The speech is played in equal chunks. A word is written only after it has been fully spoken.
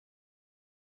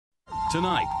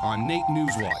Tonight on NAIT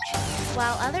NewsWatch.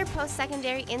 While other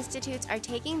post-secondary institutes are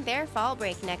taking their fall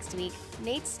break next week,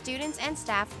 NAIT's students and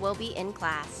staff will be in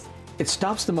class. It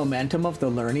stops the momentum of the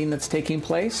learning that's taking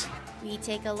place. We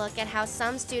take a look at how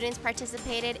some students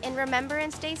participated in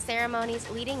Remembrance Day ceremonies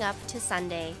leading up to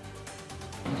Sunday.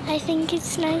 I think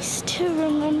it's nice to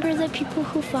remember the people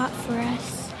who fought for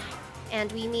us.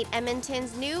 And we meet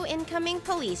Edmonton's new incoming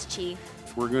police chief.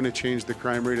 If we're going to change the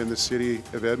crime rate in the city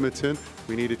of Edmonton,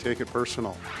 we need to take it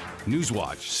personal.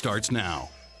 NewsWatch starts now.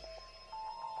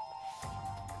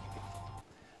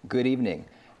 Good evening.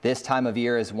 This time of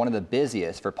year is one of the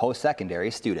busiest for post-secondary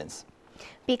students.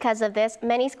 Because of this,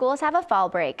 many schools have a fall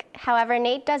break. However,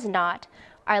 NAIT does not.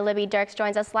 Our Libby Dirks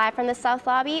joins us live from the South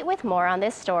Lobby with more on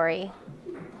this story.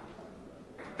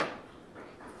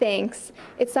 Thanks.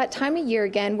 It's that time of year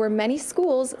again where many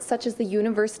schools, such as the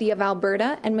University of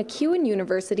Alberta and MacEwan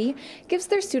University, gives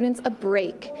their students a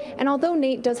break. And although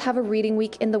NAIT does have a reading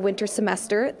week in the winter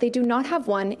semester, they do not have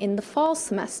one in the fall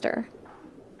semester.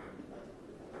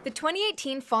 The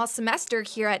 2018 fall semester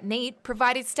here at NAIT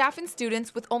provided staff and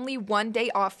students with only one day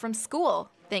off from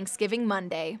school, Thanksgiving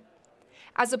Monday.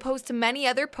 As opposed to many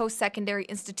other post-secondary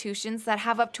institutions that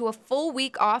have up to a full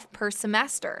week off per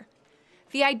semester.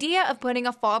 The idea of putting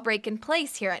a fall break in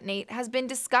place here at NAIT has been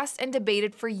discussed and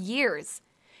debated for years.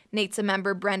 NAIT's a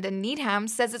member, Bryn Lipinski,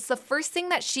 says it's the first thing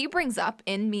that she brings up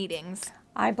in meetings.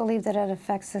 I believe that it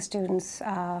affects the students'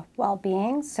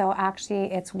 well-being, so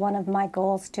actually it's one of my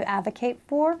goals to advocate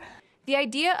for. The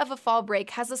idea of a fall break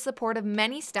has the support of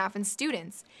many staff and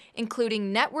students,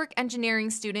 including network engineering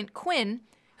student Quinn,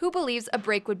 who believes a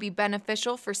break would be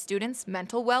beneficial for students'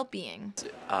 mental well-being.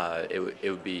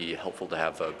 It would be helpful to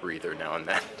have a breather now and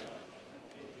then.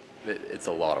 It's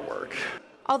a lot of work.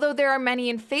 Although there are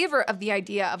many in favor of the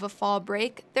idea of a fall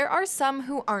break, there are some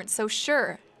who aren't so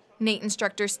sure. NAIT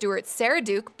instructor Stuart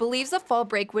Saraduke believes a fall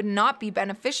break would not be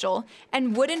beneficial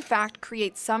and would in fact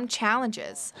create some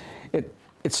challenges.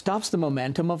 It stops the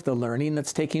momentum of the learning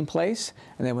that's taking place,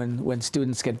 and then when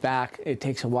students get back, it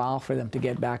takes a while for them to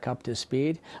get back up to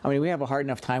speed. I mean, we have a hard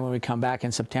enough time when we come back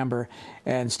in September,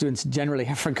 and students generally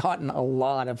have forgotten a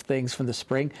lot of things from the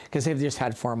spring because they've just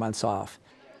had 4 months off.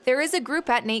 There is a group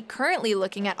at NAIT currently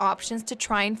looking at options to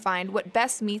try and find what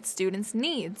best meets students'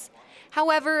 needs.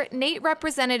 However, NAIT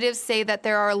representatives say that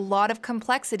there are a lot of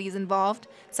complexities involved,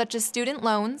 such as student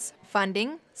loans,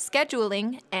 funding,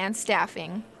 scheduling, and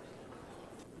staffing.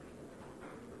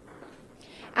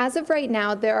 As of right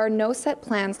now, there are no set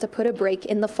plans to put a break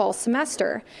in the fall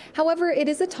semester. However, it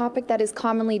is a topic that is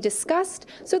commonly discussed,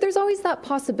 so there's always that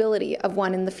possibility of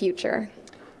one in the future.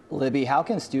 Libby, how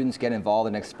can students get involved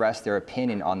and express their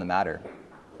opinion on the matter?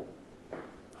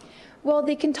 Well,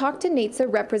 they can talk to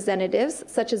NAITSA representatives,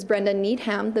 such as Bryn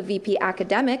Lipinski, the VP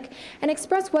Academic, and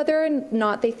express whether or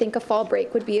not they think a fall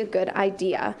break would be a good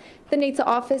idea. The NAITSA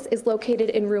office is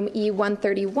located in room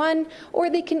E131,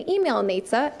 or they can email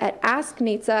NAITSA at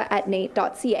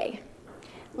asknaitsa@nait.ca.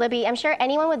 Libby, I'm sure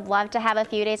anyone would love to have a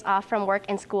few days off from work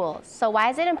and school. So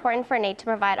why is it important for NAIT to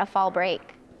provide a fall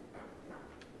break?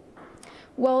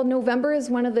 Well, November is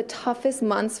one of the toughest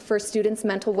months for students'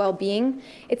 mental well-being.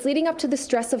 It's leading up to the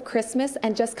stress of Christmas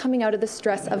and just coming out of the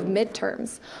stress of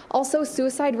midterms. Also,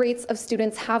 suicide rates of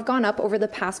students have gone up over the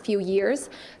past few years,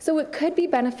 so it could be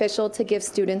beneficial to give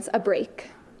students a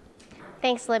break.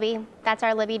 Thanks, Libby. That's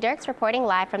our Libby Dirks reporting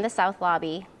live from the South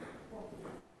Lobby.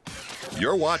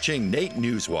 You're watching NAIT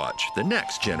NewsWatch, the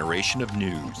next generation of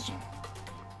news.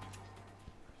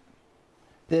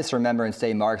 This Remembrance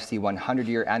Day marks the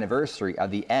 100-year anniversary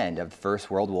of the end of the First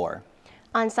World War.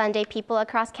 On Sunday, people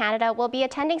across Canada will be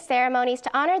attending ceremonies to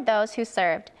honor those who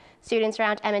served. Students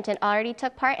around Edmonton already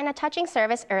took part in a touching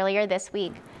service earlier this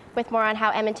week. With more on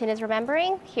how Edmonton is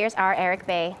remembering, here's our Eric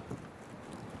Bay.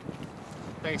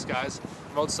 Thanks, guys.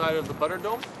 I'm outside of the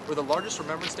Butterdome, where the largest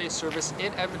Remembrance Day service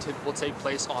in Edmonton will take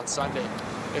place on Sunday.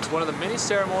 It's one of the many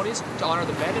ceremonies to honor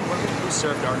the men and women who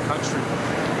served our country.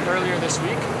 Earlier this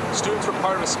week, students were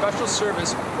part of a special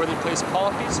service where they placed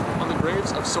poppies on the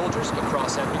graves of soldiers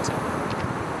across Edmonton.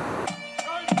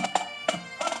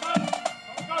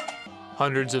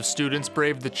 Hundreds of students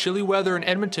braved the chilly weather in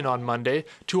Edmonton on Monday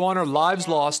to honor lives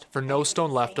lost for No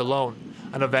Stone Left Alone,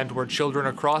 an event where children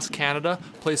across Canada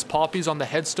place poppies on the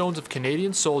headstones of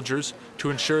Canadian soldiers to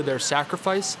ensure their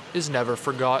sacrifice is never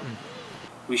forgotten.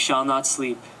 We shall not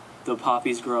sleep, though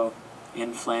poppies grow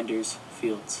in Flanders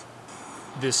fields.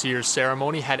 This year's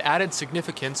ceremony had added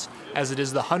significance as it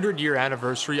is the 100-year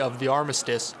anniversary of the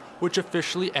armistice, which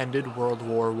officially ended World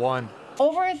War I.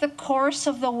 Over the course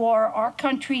of the war, our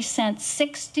country sent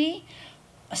 60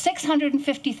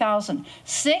 650,000.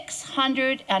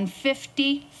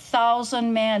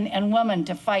 650,000 men and women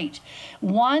to fight.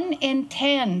 1 in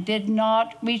 10 did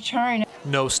not return.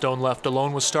 No Stone Left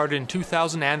Alone was started in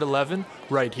 2011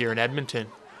 right here in Edmonton.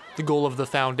 The goal of the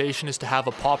foundation is to have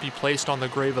a poppy placed on the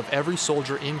grave of every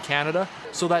soldier in Canada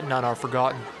so that none are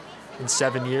forgotten. In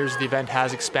 7 years, the event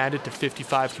has expanded to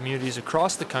 55 communities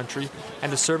across the country,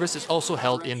 and the service is also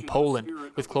held in Poland,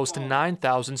 with close to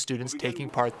 9,000 students taking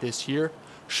part this year,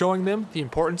 showing them the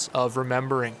importance of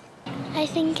remembering. I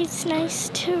think it's nice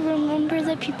to remember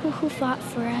the people who fought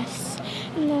for us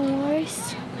in the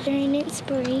wars. They're an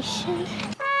inspiration.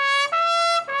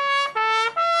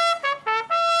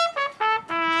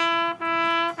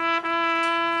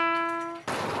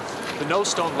 The No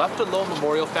Stone Left Alone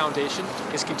Memorial Foundation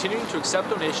is continuing to accept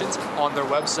donations on their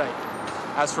website.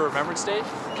 As for Remembrance Day,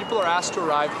 people are asked to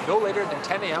arrive no later than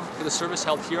 10 a.m. for the service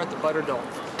held here at the Butterdome.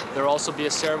 There will also be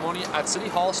a ceremony at City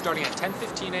Hall starting at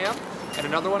 10:15 a.m. and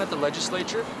another one at the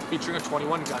Legislature featuring a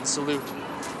 21-gun salute.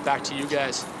 Back to you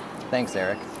guys. Thanks,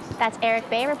 Eric. That's Eric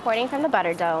Bay reporting from the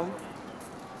Butterdome.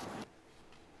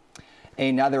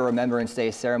 Another Remembrance Day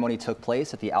ceremony took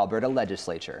place at the Alberta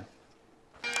Legislature.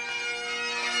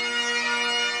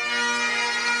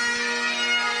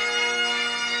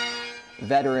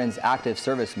 Veterans, active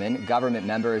servicemen, government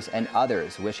members, and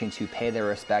others wishing to pay their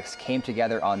respects came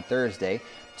together on Thursday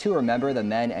to remember the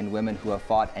men and women who have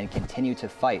fought and continue to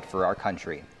fight for our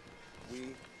country.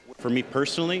 For me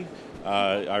personally,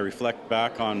 I reflect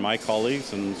back on my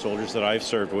colleagues and soldiers that I've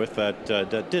served with that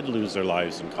did lose their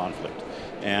lives in conflict.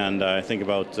 And I think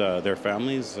about their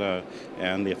families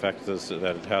and the effect that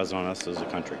it has on us as a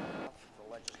country.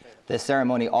 This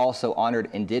ceremony also honored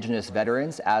Indigenous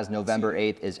veterans, as November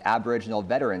 8th is Aboriginal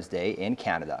Veterans Day in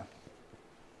Canada.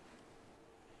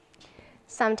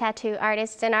 Some tattoo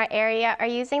artists in our area are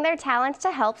using their talents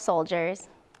to help soldiers.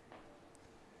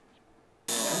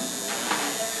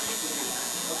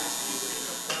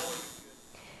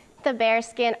 The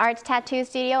Bearskin Arts Tattoo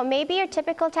Studio may be your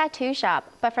typical tattoo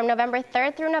shop, but from November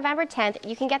 3rd through November 10th,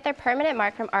 you can get their permanent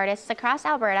mark from artists across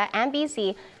Alberta and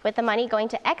BC, with the money going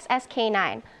to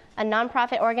XSK9, a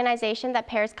nonprofit organization that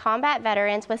pairs combat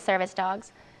veterans with service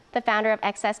dogs. The founder of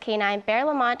XSK9, Bear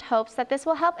Lamont, hopes that this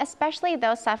will help especially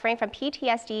those suffering from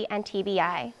PTSD and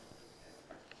TBI.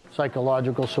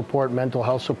 Psychological support, mental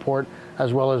health support,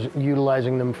 as well as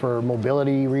utilizing them for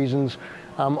mobility reasons.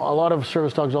 A lot of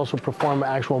service dogs also perform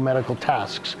actual medical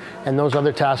tasks, and those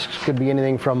other tasks could be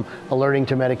anything from alerting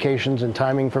to medications and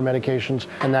timing for medications,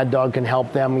 and that dog can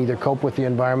help them either cope with the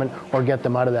environment or get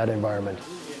them out of that environment.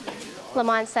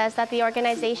 Lamont says that the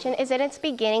organization is in its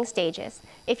beginning stages.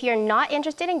 If you're not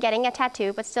interested in getting a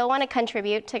tattoo but still want to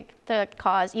contribute to the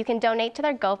cause, you can donate to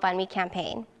their GoFundMe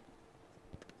campaign.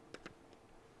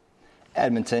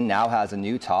 Edmonton now has a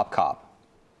new top cop.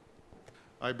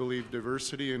 I believe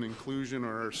diversity and inclusion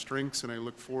are our strengths, and I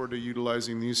look forward to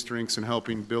utilizing these strengths in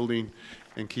helping building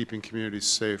and keeping communities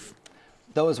safe.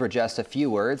 Those were just a few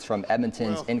words from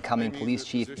Edmonton's incoming Police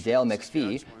Chief Dale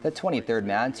McPhee, the 23rd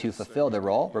man to fulfill the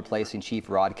role, replacing Chief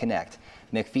Rod Connect.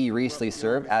 McPhee recently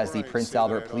served as the Prince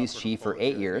Albert Police Chief for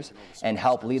 8 years and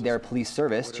helped lead their police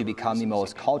service to become the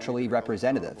most culturally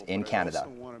representative in Canada.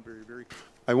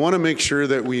 I want to make sure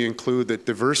that we include that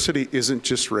diversity isn't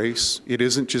just race, it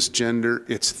isn't just gender,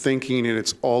 it's thinking, and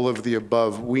it's all of the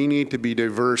above. We need to be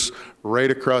diverse right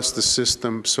across the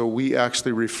system so we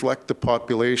actually reflect the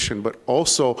population, but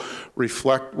also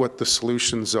reflect what the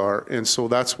solutions are. And so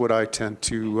that's what I tend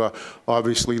to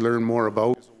obviously learn more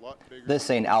about. This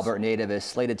St. Albert native is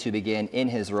slated to begin in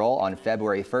his role on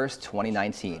February 1st,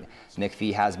 2019.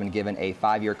 McPhee has been given a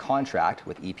 5-year contract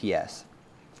with EPS.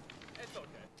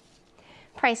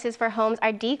 Prices for homes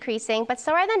are decreasing, but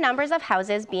so are the numbers of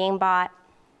houses being bought.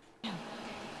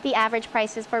 The average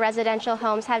prices for residential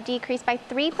homes have decreased by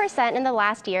 3% in the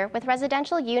last year, with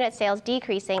residential unit sales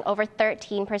decreasing over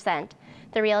 13%.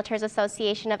 The Realtors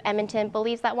Association of Edmonton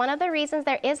believes that one of the reasons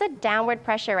there is a downward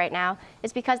pressure right now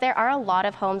is because there are a lot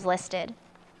of homes listed.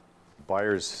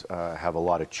 Buyers have a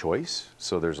lot of choice,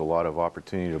 so there's a lot of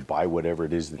opportunity to buy whatever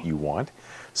it is that you want.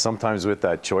 Sometimes with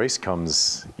that choice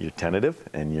comes you're tentative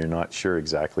and you're not sure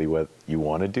exactly what you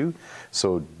want to do.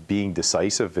 So being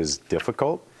decisive is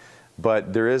difficult,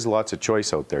 but there is lots of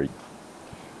choice out there.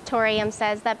 Torium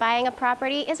says that buying a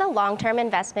property is a long-term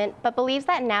investment, but believes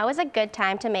that now is a good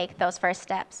time to make those first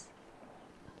steps.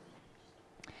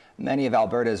 Many of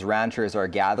Alberta's ranchers are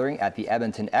gathering at the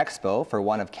Edmonton Expo for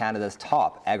one of Canada's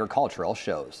top agricultural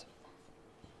shows.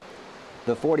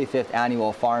 The 45th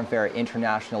Annual Farm Fair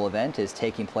International event is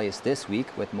taking place this week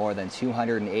with more than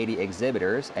 280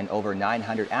 exhibitors and over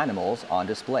 900 animals on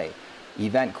display.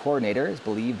 Event coordinators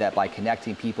believe that by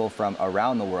connecting people from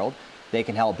around the world, they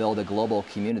can help build a global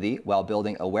community while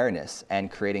building awareness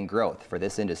and creating growth for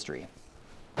this industry.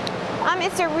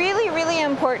 It's a really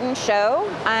important show,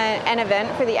 an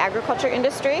event for the agriculture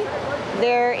industry.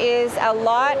 There is a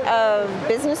lot of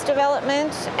business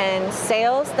development and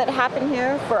sales that happen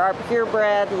here for our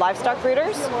purebred livestock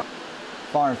breeders.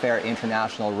 Farm Fair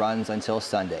International runs until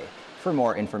Sunday. For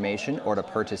more information or to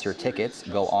purchase your tickets,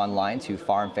 go online to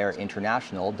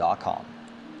farmfairinternational.com.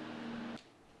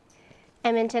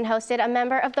 Edmonton hosted a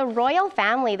member of the royal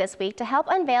family this week to help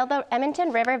unveil the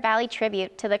Edmonton River Valley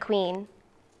tribute to the Queen.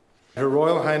 Her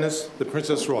Royal Highness, the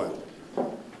Princess Royal.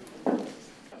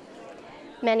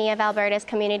 Many of Alberta's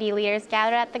community leaders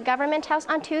gathered at the Government House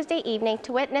on Tuesday evening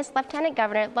to witness Lieutenant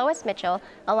Governor Lois Mitchell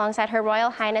alongside Her Royal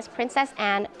Highness Princess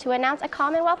Anne to announce a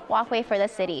Commonwealth walkway for the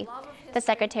city. The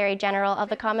Secretary General of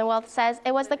the Commonwealth says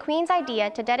it was the Queen's idea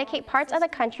to dedicate parts of the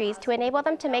countries to enable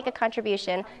them to make a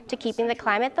contribution to keeping the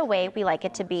climate the way we like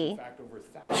it to be.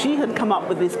 She had come up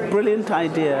with this brilliant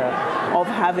idea of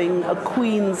having a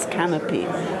Queen's canopy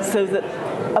so that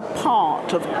a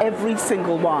part of every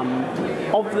single one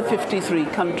of the 53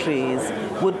 countries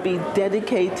would be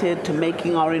dedicated to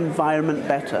making our environment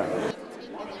better.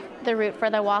 The route for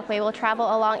the walkway will travel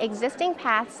along existing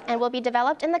paths and will be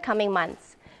developed in the coming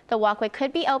months. The walkway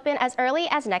could be open as early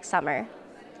as next summer.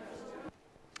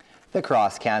 The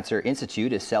Cross Cancer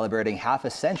Institute is celebrating half a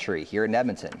century here in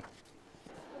Edmonton.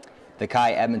 The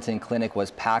Chi Edmonton Clinic was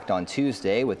packed on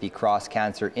Tuesday, with the Cross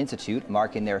Cancer Institute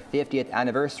marking their 50th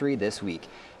anniversary this week.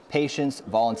 Patients,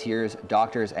 volunteers,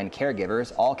 doctors, and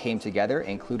caregivers all came together,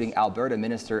 including Alberta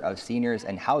Minister of Seniors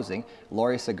and Housing,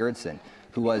 Lori Sigurdsson,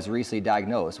 who was recently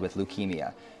diagnosed with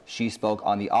leukemia. She spoke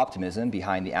on the optimism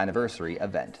behind the anniversary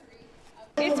event.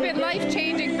 It's been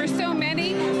life-changing for so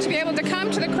many to be able to come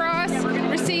to the Cross,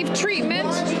 receive treatment,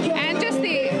 and just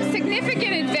the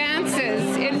significant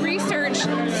advances in research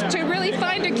to really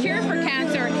find a cure for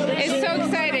cancer is so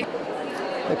exciting.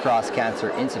 The Cross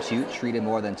Cancer Institute treated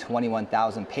more than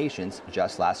 21,000 patients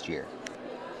just last year.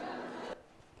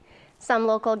 Some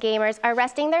local gamers are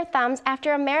resting their thumbs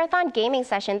after a marathon gaming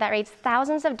session that raised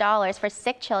thousands of dollars for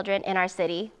sick children in our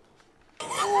city.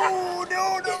 Oh,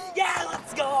 no. Yeah,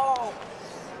 let's go.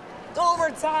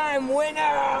 Overtime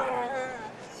winner.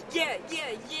 Yeah.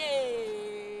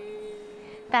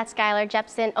 That's Skylar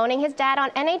Jepson owning his dad on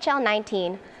NHL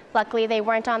 19. Luckily, they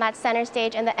weren't on that center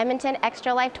stage in the Edmonton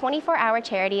Extra Life 24-hour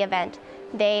charity event.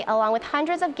 They, along with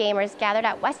hundreds of gamers, gathered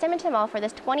at West Edmonton Mall for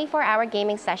this 24-hour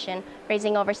gaming session,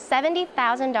 raising over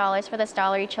 $70,000 for the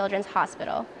Stollery Children's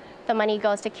Hospital. The money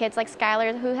goes to kids like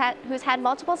Skylar, who's had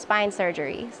multiple spine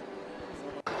surgeries.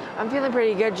 I'm feeling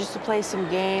pretty good just to play some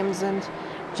games and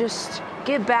just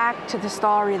give back to the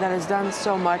Stollery that has done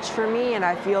so much for me, and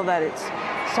I feel that it's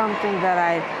something that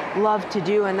I love to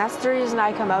do, and that's the reason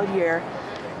I come out here,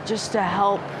 just to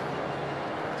help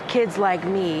kids like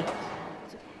me.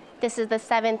 This is the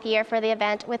 7th year for the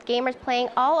event, with gamers playing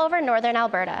all over northern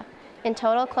Alberta. In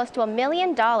total, close to $1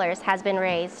 million has been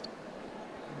raised.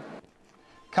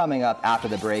 Coming up after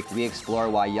the break, we explore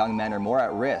why young men are more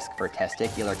at risk for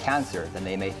testicular cancer than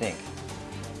they may think.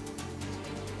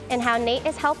 And how NAIT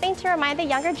is helping to remind the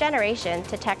younger generation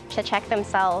to check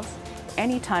themselves.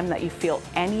 Anytime that you feel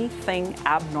anything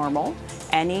abnormal,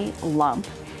 any lump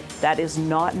that is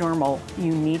not normal,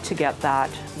 you need to get that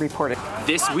reported.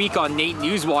 This week on NAIT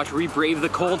NewsWatch, we brave the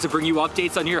cold to bring you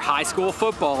updates on your high school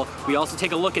football. We also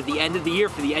take a look at the end of the year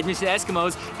for the Edmonton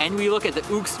Eskimos, and we look at the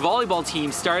Ooks volleyball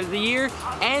team start of the year,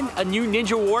 and a new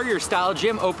Ninja Warrior style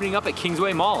gym opening up at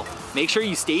Kingsway Mall. Make sure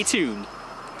you stay tuned.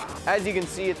 As you can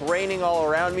see, it's raining all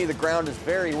around me. The ground is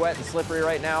very wet and slippery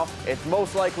right now. It's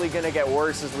most likely going to get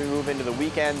worse as we move into the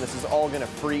weekend. This is all going to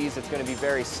freeze. It's going to be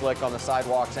very slick on the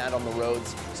sidewalks and on the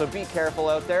roads. So be careful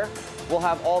out there. We'll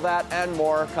have all that and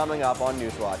more coming up on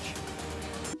NewsWatch.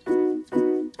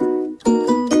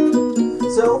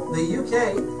 So, the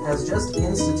UK has just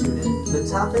instituted the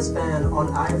toughest ban on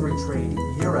ivory trade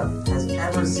Europe has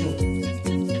ever seen.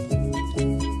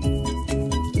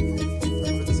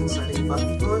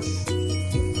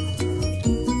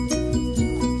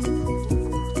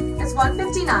 It's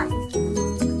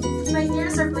 1:59. My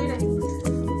ears are bleeding.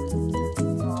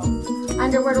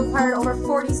 Underwear required over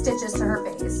 40 stitches to her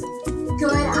face.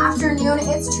 Good afternoon.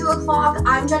 It's 2 o'clock.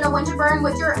 I'm Jenna Winterburn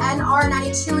with your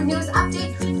NR92 News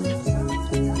Update.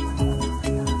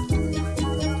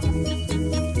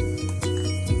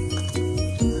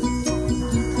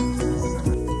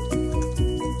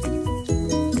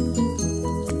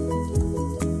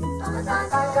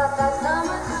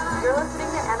 You're listening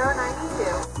to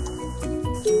NR92.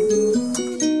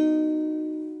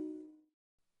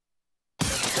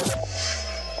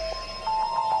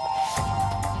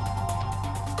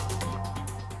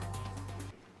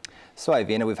 So,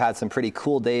 Ivina, we've had some pretty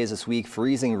cool days this week,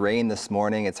 freezing rain this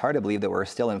morning. It's hard to believe that we're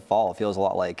still in fall. It feels a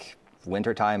lot like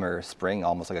wintertime or spring,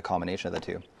 almost like a combination of the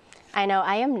two. I know,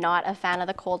 I am not a fan of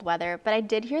the cold weather, but I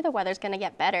did hear the weather's going to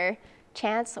get better.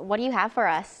 Chance, what do you have for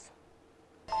us?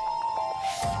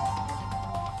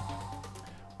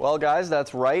 Well, guys,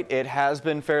 that's right. It has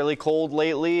been fairly cold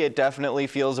lately. It definitely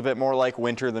feels a bit more like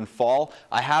winter than fall.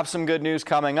 I have some good news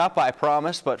coming up, I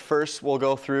promise, but first we'll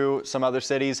go through some other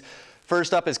cities.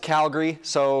 First up is Calgary.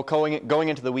 So going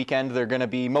into the weekend, they're going to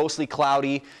be mostly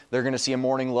cloudy. They're going to see a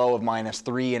morning low of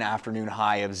 -3, an afternoon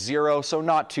high of 0. So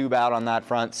not too bad on that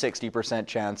front. 60%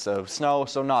 chance of snow,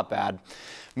 so not bad.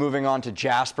 Moving on to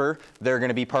Jasper, they're going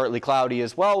to be partly cloudy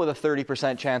as well with a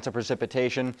 30% chance of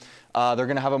precipitation. They're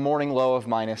going to have a morning low of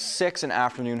 -6, an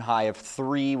afternoon high of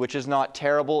 3, which is not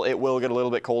terrible. It will get a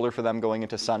little bit colder for them going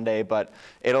into Sunday, but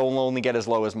it'll only get as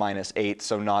low as -8,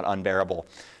 so not unbearable.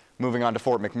 Moving on to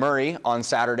Fort McMurray, on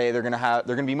Saturday they're going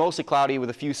to be mostly cloudy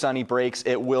with a few sunny breaks.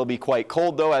 It will be quite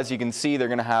cold though. As you can see, they're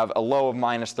going to have a low of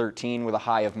 -13 with a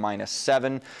high of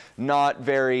 -7. Not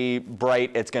very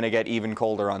bright. It's going to get even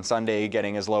colder on Sunday,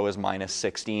 getting as low as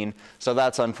 -16. So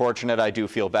that's unfortunate. I do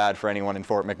feel bad for anyone in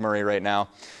Fort McMurray right now.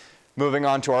 Moving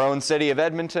on to our own city of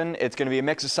Edmonton, it's going to be a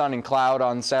mix of sun and cloud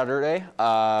on Saturday.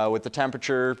 With the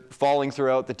temperature falling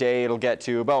throughout the day, it'll get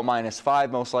to about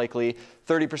 -5 most likely.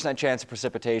 30% chance of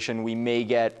precipitation. We may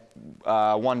get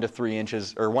 1 to 3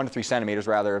 inches, or 1 to 3 centimeters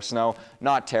rather, of snow.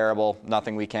 Not terrible,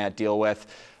 nothing we can't deal with.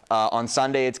 On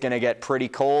Sunday, it's going to get pretty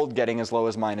cold, getting as low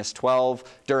as -12.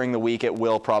 During the week, it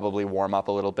will probably warm up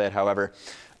a little bit, however.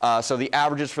 So the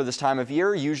averages for this time of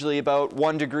year, usually about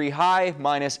 1 degree high,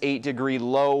 -8 degree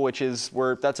low, which is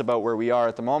that's about where we are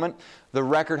at the moment. The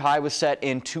record high was set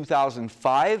in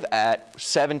 2005 at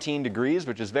 17 degrees,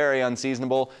 which is very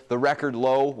unseasonable. The record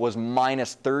low was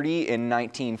 -30 in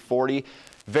 1940.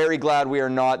 Very glad we are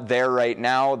not there right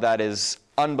now. That is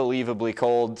unbelievably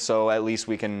cold, so at least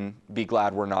we can be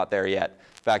glad we're not there yet.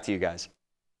 Back to you guys.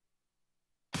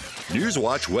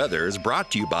 NewsWatch Weather is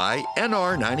brought to you by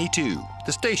NR92,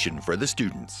 the station for the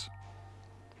students.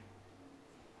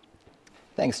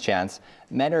 Thanks, Chance.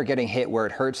 Men are getting hit where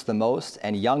it hurts the most,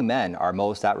 and young men are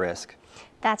most at risk.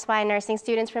 That's why nursing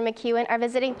students from MacEwan are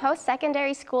visiting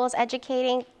post-secondary schools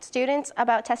educating students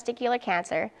about testicular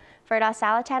cancer. Ferdas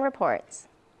Salatan reports.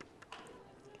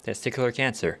 Testicular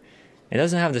cancer. It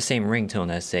doesn't have the same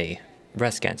ringtone as, say,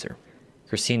 breast cancer.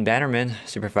 Christine Bannerman,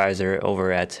 supervisor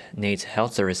over at NAIT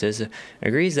Health Services,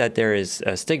 agrees that there is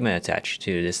a stigma attached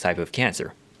to this type of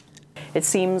cancer. It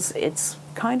seems it's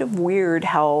kind of weird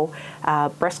how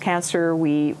breast cancer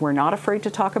we're not afraid to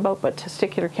talk about, but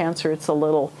testicular cancer, it's a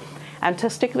little. And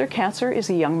testicular cancer is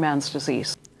a young man's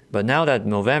disease. But now that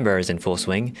November is in full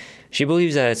swing, she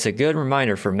believes that it's a good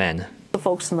reminder for men. The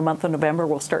folks in the month of November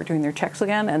will start doing their checks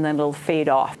again, and then it'll fade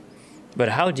off. But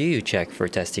how do you check for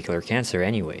testicular cancer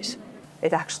anyways?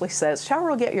 It actually says,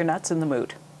 shower will get your nuts in the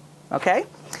mood, okay?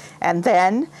 And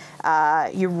then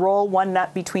you roll one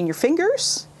nut between your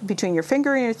fingers, between your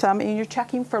finger and your thumb, and you're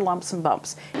checking for lumps and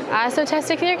bumps. So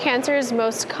testicular cancer is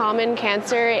most common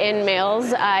cancer in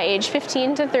males age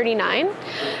 15 to 39,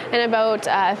 and about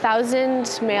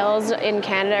 1,000 males in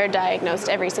Canada are diagnosed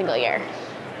every single year.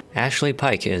 Ashley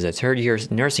Pike is a third-year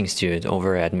nursing student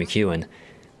over at MacEwan.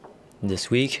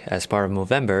 This week, as part of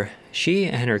Movember, she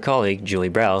and her colleague, Julie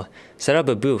Brell, set up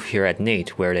a booth here at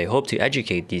NAIT where they hope to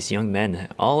educate these young men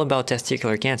all about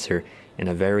testicular cancer in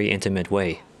a very intimate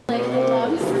way.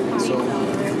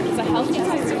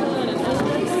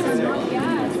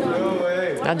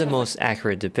 Not the most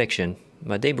accurate depiction,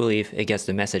 but they believe it gets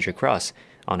the message across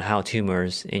on how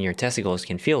tumors in your testicles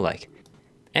can feel like.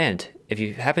 And if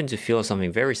you happen to feel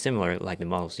something very similar like the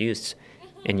models used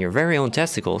in your very own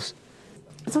testicles,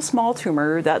 it's a small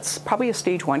tumor that's probably a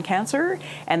stage 1 cancer,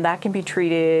 and that can be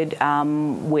treated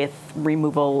with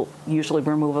removal, usually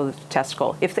removal of the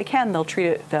testicle. If they can, they'll treat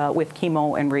it with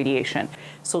chemo and radiation.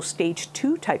 So stage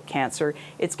 2 type cancer,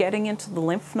 it's getting into the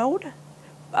lymph node,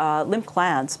 lymph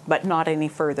glands, but not any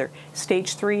further.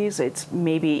 Stage 3s, it's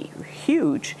maybe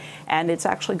huge, and it's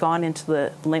actually gone into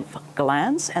the lymph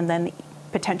glands and then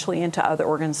potentially into other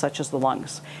organs such as the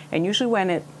lungs. And usually when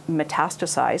it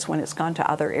metastasizes, when it's gone to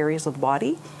other areas of the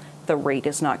body, the rate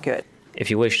is not good.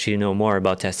 If you wish to know more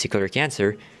about testicular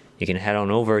cancer, you can head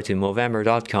on over to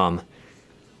Movember.com.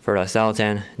 Ferdas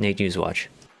Salatan, NAIT NewsWatch.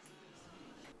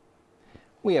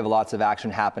 We have lots of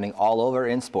action happening all over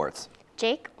in sports.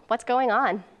 Jake, what's going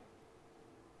on?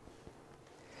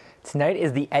 Tonight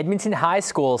is the Edmonton High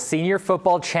School Senior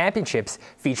Football Championships,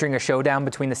 featuring a showdown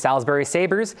between the Salisbury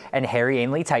Sabres and Harry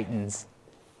Ainley Titans.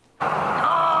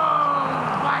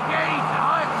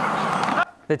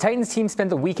 The The Titans team spent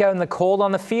the week out in the cold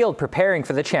on the field preparing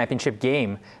for the championship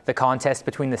game. The contest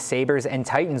between the Sabres and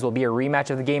Titans will be a rematch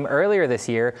of the game earlier this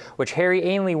year, which Harry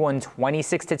Ainley won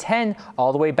 26-10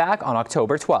 all the way back on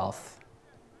October 12th.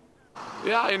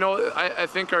 Yeah, you know, I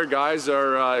think our guys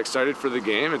are excited for the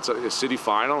game. It's a city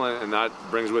final, and that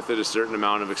brings with it a certain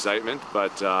amount of excitement,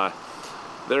 but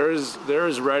they're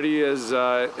as ready as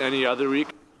any other week.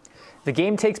 The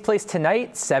game takes place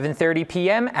tonight, 7:30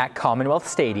 p.m. at Commonwealth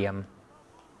Stadium.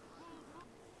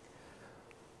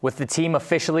 With the team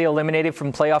officially eliminated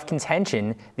from playoff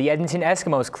contention, the Edmonton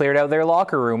Eskimos cleared out their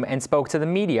locker room and spoke to the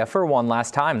media for one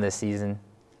last time this season.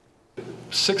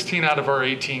 16 out of our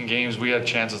 18 games, we had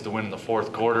chances to win in the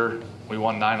fourth quarter. We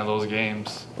won 9 of those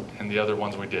games, and the other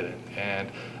ones we didn't. And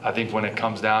I think when it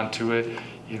comes down to it,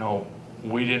 you know,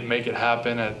 we didn't make it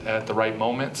happen at the right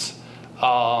moments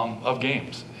of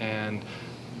games. And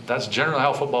that's generally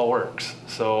how football works.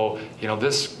 So, you know,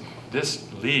 this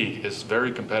league is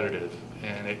very competitive.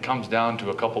 And it comes down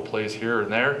to a couple plays here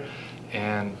and there.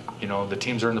 And, you know, the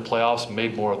teams that are in the playoffs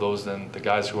made more of those than the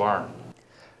guys who aren't.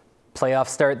 Playoffs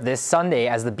start this Sunday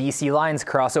as the BC Lions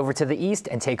cross over to the east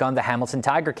and take on the Hamilton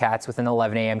Tiger Cats with an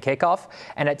 11 a.m. kickoff,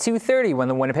 and at 2:30 when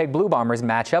the Winnipeg Blue Bombers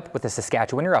match up with the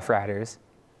Saskatchewan Roughriders.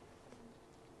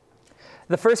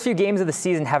 The first few games of the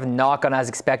season have not gone as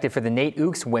expected for the NAIT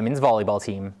Ooks women's volleyball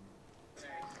team.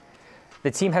 The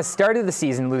team has started the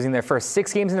season losing their first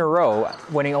 6 games in a row,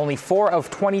 winning only 4 of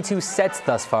 22 sets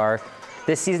thus far.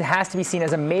 This season has to be seen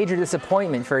as a major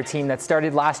disappointment for a team that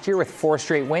started last year with 4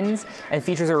 straight wins and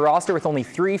features a roster with only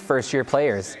 3 first-year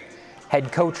players.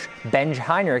 Head coach Benj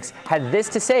Heinrichs had this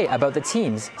to say about the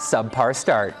team's subpar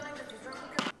start.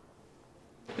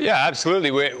 Yeah,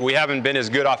 absolutely. We haven't been as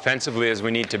good offensively as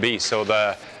we need to be. So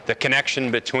the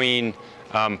connection between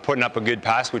putting up a good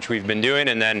pass, which we've been doing,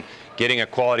 and then getting a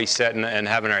quality set and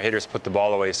having our hitters put the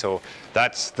ball away. So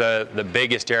that's the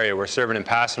biggest area. We're serving and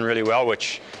passing really well,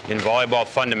 which in volleyball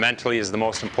fundamentally is the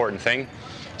most important thing.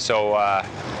 So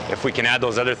if we can add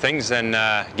those other things, then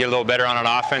get a little better on an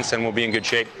offense, then we'll be in good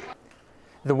shape.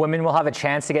 The women will have a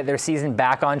chance to get their season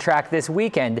back on track this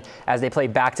weekend as they play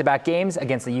back-to-back games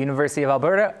against the University of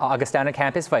Alberta Augustana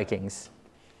Campus Vikings.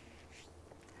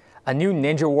 A new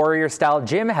Ninja Warrior-style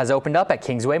gym has opened up at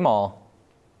Kingsway Mall.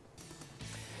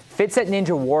 Fitset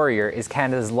Ninja Warrior is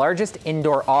Canada's largest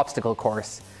indoor obstacle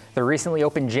course. The recently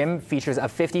opened gym features a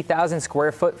 50,000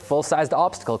 square foot full-sized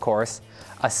obstacle course,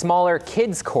 a smaller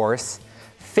kids course,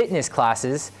 fitness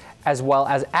classes, as well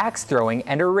as axe throwing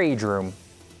and a rage room.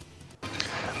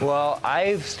 Well,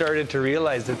 I've started to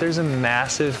realize that there's a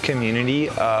massive community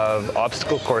of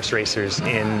obstacle course racers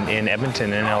in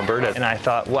Edmonton and Alberta. And I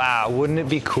thought, wow, wouldn't it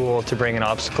be cool to bring an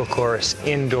obstacle course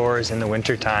indoors in the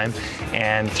wintertime?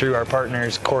 And through our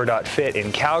partners, Core.Fit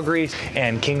in Calgary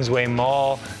and Kingsway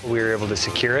Mall, we were able to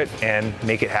secure it and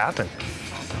make it happen.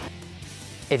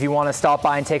 If you want to stop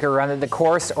by and take a run at the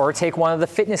course or take one of the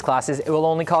fitness classes, it will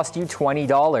only cost you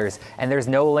 $20. And there's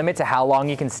no limit to how long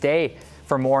you can stay.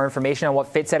 For more information on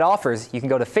what Fitset offers, you can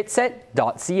go to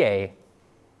fitset.ca.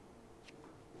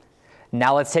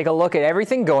 Now let's take a look at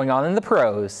everything going on in the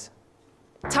pros.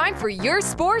 Time for your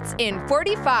sports in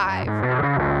 45.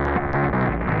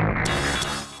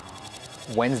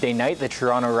 Wednesday night, the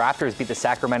Toronto Raptors beat the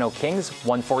Sacramento Kings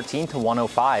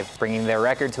 114-105, bringing their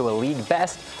record to a league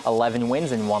best 11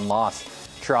 wins and 1 loss.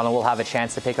 Toronto will have a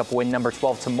chance to pick up win number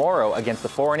 12 tomorrow against the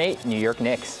 4-8 New York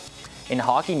Knicks. In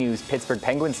hockey news, Pittsburgh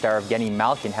Penguins star Evgeny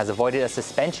Malkin has avoided a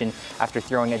suspension after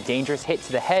throwing a dangerous hit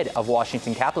to the head of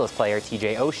Washington Capitals player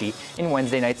TJ Oshie in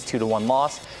Wednesday night's 2-1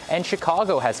 loss, and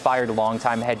Chicago has fired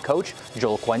longtime head coach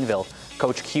Joel Quenneville.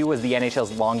 Coach Q was the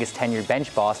NHL's longest tenured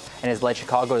bench boss and has led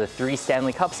Chicago to 3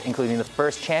 Stanley Cups, including the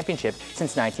first championship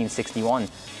since 1961.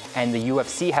 And the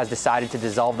UFC has decided to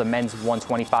dissolve the men's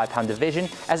 125-pound division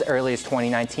as early as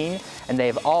 2019, and they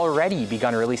have already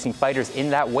begun releasing fighters in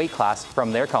that weight class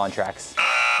from their contracts.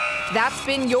 That's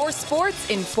been your sports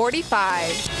in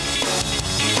 45.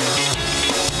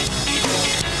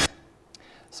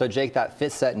 So Jake, that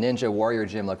Fitset Ninja Warrior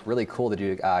gym looked really cool. Did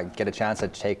you get a chance to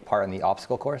take part in the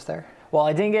obstacle course there? Well,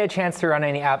 I didn't get a chance to run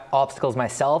any obstacles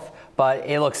myself, but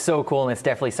it looks so cool, and it's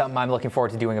definitely something I'm looking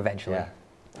forward to doing eventually.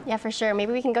 Yeah, for sure.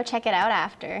 Maybe we can go check it out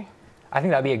after. I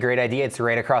think that'd be a great idea. It's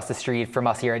right across the street from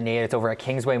us here at NAIT. It's over at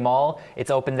Kingsway Mall.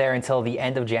 It's open there until the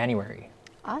end of January.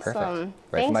 Awesome. Perfect.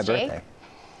 Right Thanks, for my Jake. birthday.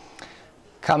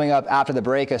 Coming up after the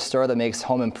break, a store that makes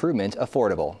home improvement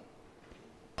affordable.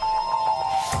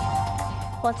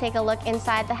 We'll take a look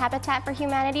inside the Habitat for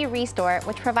Humanity Restore,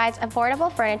 which provides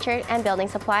affordable furniture and building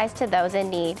supplies to those in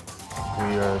need.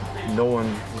 We are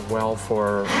known well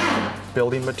for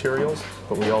building materials,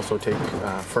 but we also take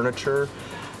furniture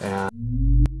and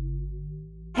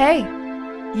Hey,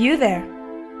 you there.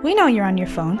 We know you're on your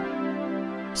phone.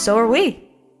 So are we.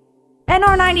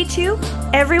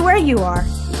 NR92, everywhere you are.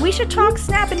 We should talk,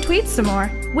 snap, and tweet some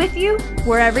more. With you,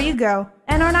 wherever you go.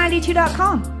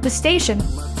 NR92.com, the station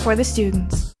for the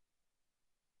students.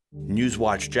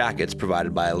 NewsWatch jackets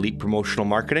provided by Elite Promotional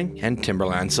Marketing and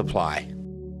Timberland Supply.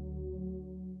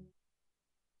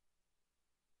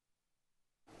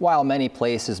 While many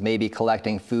places may be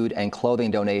collecting food and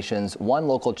clothing donations, one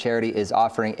local charity is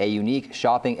offering a unique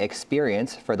shopping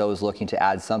experience for those looking to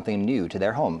add something new to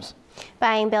their homes.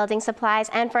 Buying building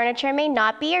supplies and furniture may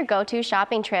not be your go-to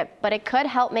shopping trip, but it could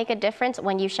help make a difference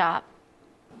when you shop.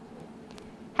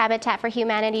 Habitat for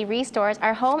Humanity Restores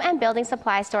are home and building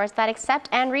supply stores that accept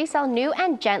and resell new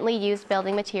and gently used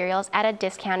building materials at a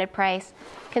discounted price.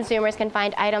 Consumers can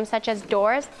find items such as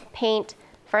doors, paint,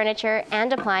 furniture,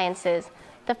 and appliances.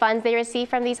 The funds they receive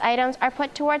from these items are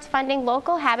put towards funding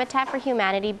local Habitat for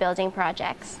Humanity building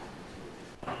projects.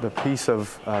 The piece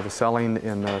of the selling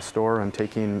in the store and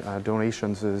taking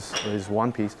donations is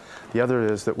one piece. The other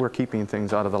is that we're keeping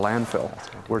things out of the landfill.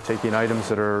 We're taking items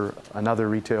that another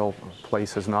retail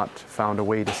place has not found a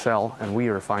way to sell, and we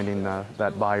are finding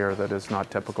that buyer that is not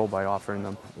typical by offering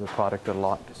them the product at a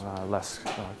lot less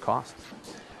cost.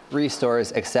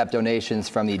 Restores accept donations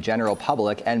from the general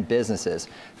public and businesses.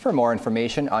 For more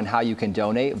information on how you can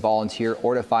donate, volunteer,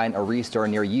 or to find a Restore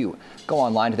near you, go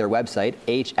online to their website,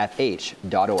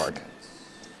 hfh.org.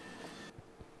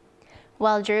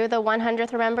 Well, Drew, the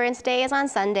 100th Remembrance Day is on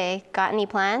Sunday. Got any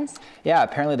plans? Yeah,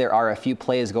 apparently there are a few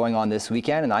plays going on this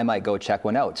weekend, and I might go check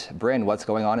one out. Bryn, what's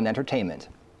going on in entertainment?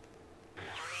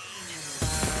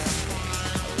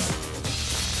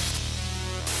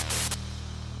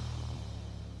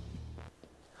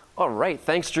 All right,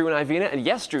 thanks Drew and Ivina. And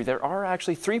yes, Drew, there are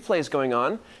actually 3 plays going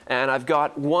on, and I've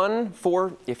got one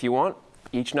for, if you want,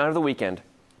 each night of the weekend.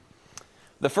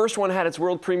 The first one had its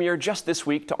world premiere just this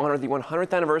week to honor the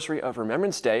 100th anniversary of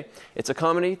Remembrance Day. It's a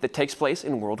comedy that takes place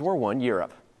in World War I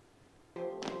Europe.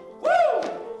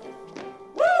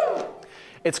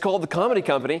 It's called The Comedy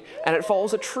Company, and it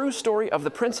follows a true story of the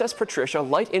Princess Patricia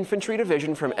Light Infantry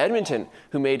Division from Edmonton,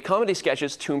 who made comedy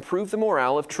sketches to improve the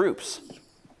morale of troops.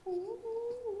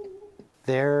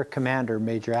 Their commander,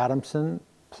 Major Adamson,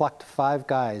 plucked 5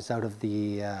 guys out of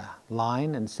the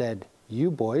line and said, "You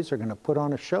boys are going to put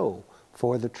on a show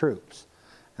for the troops."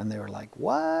 And they were like,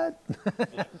 "What?"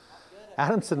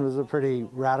 Adamson was a pretty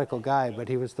radical guy, but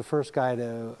he was the first guy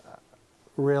to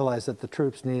realize that the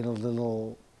troops needed a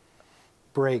little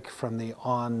break from the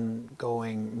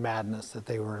ongoing madness that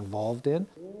they were involved in.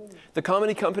 The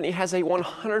Comedy Company has a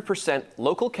 100%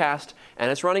 local cast,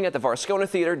 and it's running at the Varscona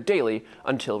Theatre daily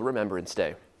until Remembrance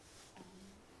Day.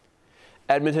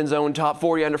 Edmonton's own Top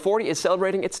 40 Under 40 is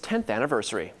celebrating its 10th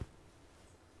anniversary.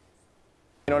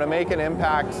 You know, to make an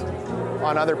impact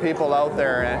on other people out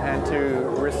there and to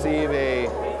receive a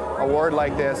award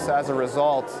like this as a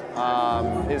result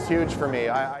is huge for me.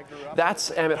 That's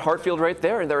Emmett Hartfield right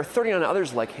there, and there are 39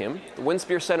 others like him. The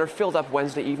Winspear Centre filled up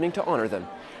Wednesday evening to honor them.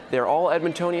 They're all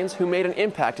Edmontonians who made an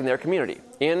impact in their community,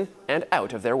 in and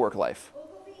out of their work life.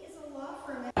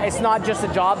 It's not just a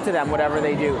job to them, whatever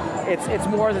they do. It's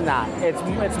more than that.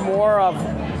 It's more of,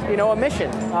 you know, a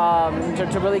mission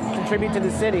to really contribute to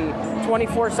the city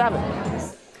 24/7.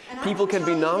 People can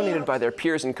be nominated by their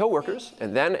peers and coworkers,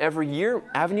 and then every year,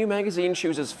 Avenue Magazine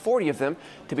chooses 40 of them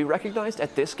to be recognized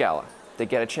at this gala. They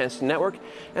get a chance to network,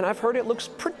 and I've heard it looks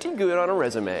pretty good on a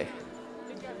resume.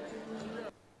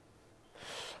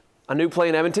 A new play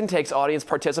in Edmonton takes audience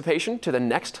participation to the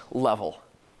next level.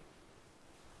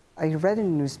 I read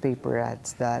in newspaper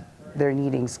ads that they're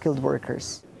needing skilled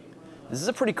workers. This is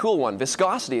a pretty cool one.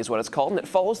 Viscosity is what it's called, and it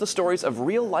follows the stories of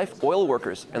real-life oil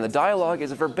workers, and the dialogue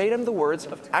is verbatim the words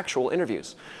of actual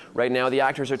interviews. Right now, the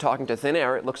actors are talking to thin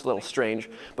air. It looks a little strange,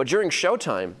 but during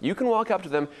showtime, you can walk up to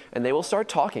them, and they will start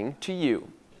talking to you.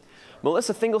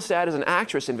 Melissa Fingelstad is an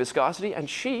actress in Viscosity, and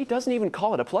she doesn't even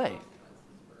call it a play.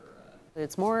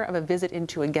 It's more of a visit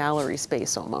into a gallery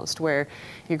space almost, where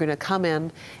you're going to come in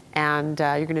and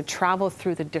you're going to travel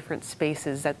through the different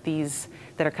spaces that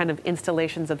are kind of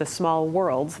installations of the small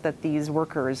worlds that these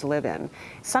workers live in.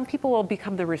 Some people will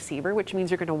become the receiver, which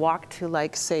means you're going to walk to,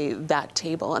 like, say, that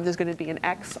table, and there's going to be an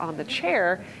X on the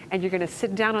chair, and you're going to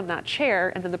sit down on that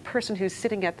chair, and then the person who's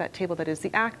sitting at that table that is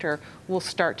the actor will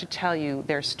start to tell you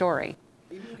their story.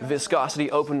 Viscosity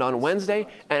opened on Wednesday,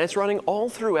 and it's running all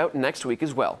throughout next week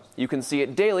as well. You can see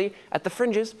it daily at the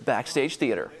Fringe's Backstage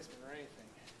Theatre.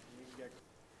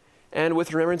 And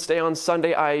with Remembrance Day on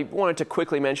Sunday, I wanted to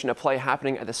quickly mention a play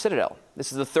happening at the Citadel.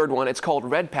 This is the third one. It's called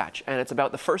Red Patch, and it's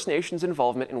about the First Nations'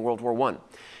 involvement in World War I.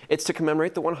 It's to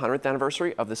commemorate the 100th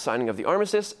anniversary of the signing of the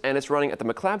armistice, and it's running at the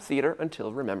McLeod Theatre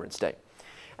until Remembrance Day.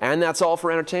 And that's all for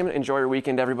entertainment. Enjoy your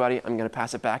weekend, everybody. I'm going to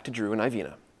pass it back to Drew and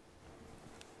Ivina.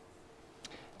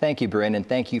 Thank you, Bryn, and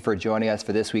thank you for joining us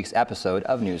for this week's episode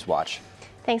of NewsWatch.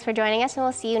 Thanks for joining us, and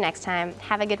we'll see you next time.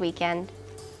 Have a good weekend.